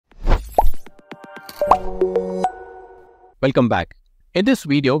Welcome back. In this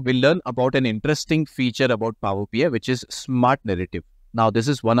video, we'll learn about an interesting feature about Power BI, which is Smart Narrative. Now, this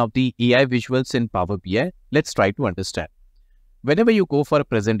is one of the AI visuals in Power BI. Let's try to understand. Whenever you go for a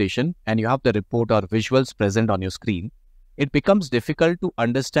presentation and you have the report or visuals present on your screen, it becomes difficult to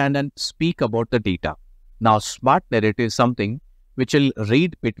understand and speak about the data. Now, Smart Narrative is something which will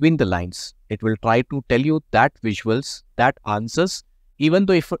read between the lines. It will try to tell you that visuals, that answers, even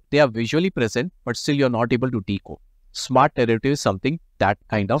though if they are visually present, but still you're not able to decode. Smart Narrative is something that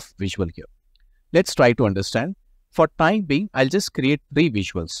kind of visual here. Let's try to understand. For time being, I'll just create 3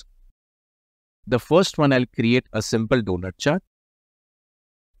 visuals. The first one, I'll create a simple donut chart.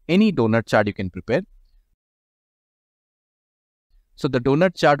 Any donut chart you can prepare. So the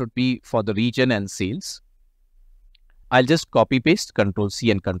donut chart would be for the region and sales. I'll just copy paste Ctrl C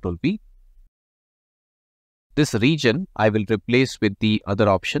and Ctrl V. This region I will replace with the other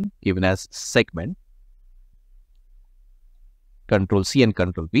option given as segment. Ctrl C and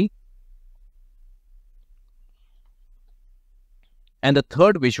Ctrl V. And the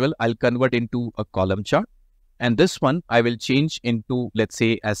third visual I'll convert into a column chart. And this one I will change into, let's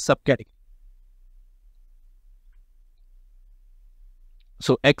say, as subcategory.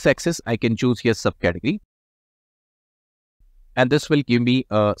 So x-axis I can choose here subcategory. And this will give me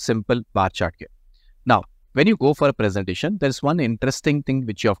a simple bar chart here. Now, when you go for a presentation, there's one interesting thing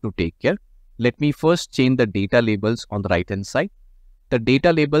which you have to take care. Let me first change the data labels on the right hand side. The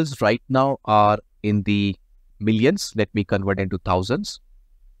data labels right now are in the millions. Let me convert into thousands.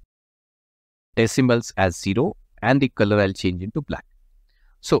 Decimals as 0 and the color I'll change into black.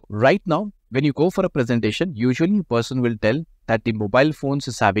 So right now, when you go for a presentation, usually a person will tell that the mobile phones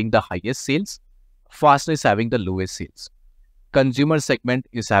is having the highest sales, fastener is having the lowest sales. Consumer segment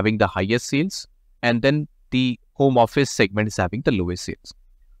is having the highest sales, and then the home office segment is having the lowest sales.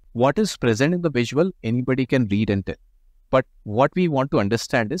 What is present in the visual, anybody can read and tell. But what we want to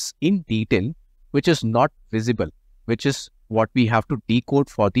understand is in detail, which is not visible, which is what we have to decode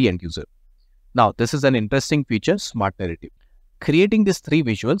for the end user. Now, this is an interesting feature, Smart Narrative. Creating these 3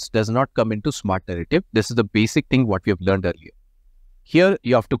 visuals does not come into Smart Narrative. This is the basic thing what we have learned earlier. Here,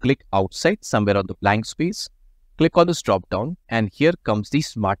 you have to click outside somewhere on the blank space. Click on this drop down and here comes the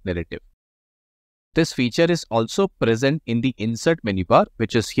Smart Narrative. This feature is also present in the insert menu bar,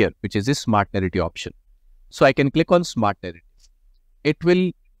 which is here, which is the Smart Narrative option. So I can click on Smart Narrative. It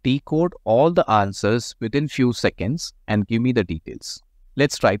will decode all the answers within few seconds and give me the details.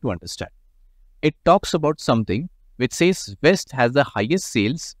 Let's try to understand. It talks about something which says West has the highest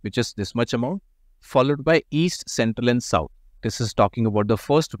sales, which is this much amount, followed by East, Central and South. This is talking about the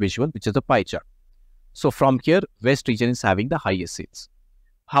first visual, which is the pie chart. So from here, West region is having the highest sales.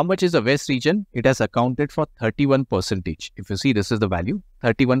 How much is the West region? It has accounted for 31%. If you see, this is the value,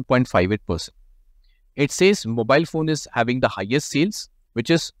 31.58%. It says mobile phone is having the highest sales, which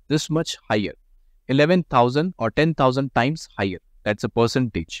is this much higher, 11,000 or 10,000 times higher. That's a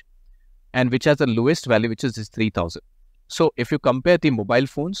percentage. And which has the lowest value, which is this 3,000. So if you compare the mobile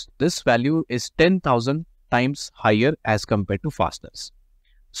phones, this value is 10,000 times higher as compared to fasteners.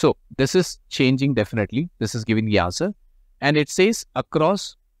 So this is changing definitely. This is giving the answer. And it says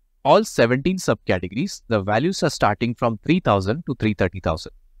across all 17 subcategories, the values are starting from 3,000 to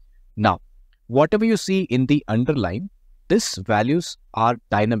 330,000. Now, whatever you see in the underline, these values are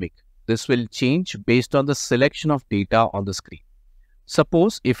dynamic. This will change based on the selection of data on the screen.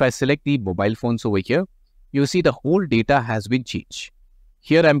 Suppose if I select the mobile phones over here, you see the whole data has been changed.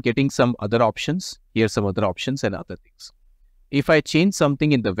 Here I'm getting some other options, here some other options and other things. If I change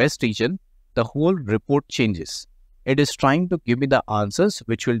something in the West region, the whole report changes. It is trying to give me the answers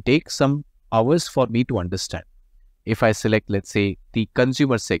which will take some hours for me to understand. If I select, let's say, the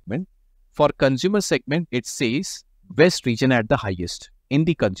consumer segment, for consumer segment, it says West region at the highest in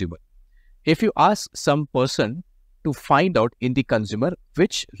the consumer. If you ask some person to find out in the consumer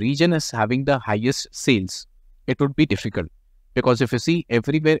which region is having the highest sales, it would be difficult because if you see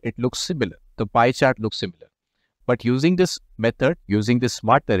everywhere it looks similar, the pie chart looks similar. But using this method, using this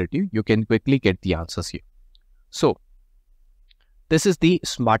Smart Narrative, you can quickly get the answers here. So this is the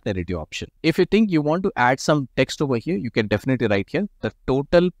Smart Narrative option. If you think you want to add some text over here, you can definitely write here the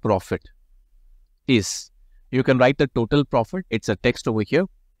total profit is. You can write the total profit. It's a text over here.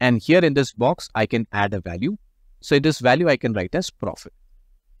 And here in this box, I can add a value. So in this value, I can write as profit.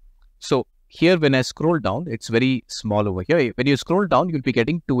 So here, when I scroll down, it's very small over here. When you scroll down, you'll be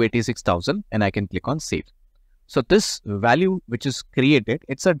getting 286,000 and I can click on save. So this value which is created,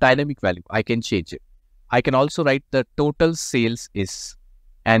 it's a dynamic value. I can change it. I can also write the total sales is,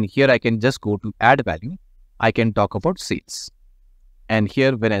 and here I can just go to add value. I can talk about sales. And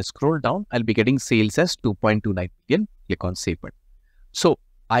here, when I scroll down, I'll be getting sales as 2.29 million. Click on Save button. So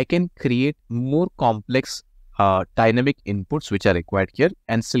I can create more complex dynamic inputs which are required here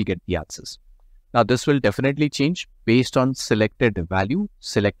and still get the answers. Now, this will definitely change based on selected value,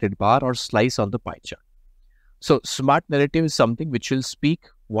 selected bar or slice on the pie chart. So smart narrative is something which will speak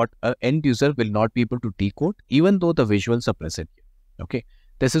what an end user will not be able to decode, even though the visuals are present here. Okay.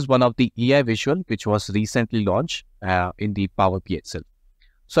 This is one of the AI visual which was recently launched in the Power BI itself.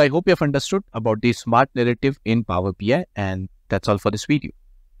 So I hope you have understood about the smart narrative in Power BI, and that's all for this video.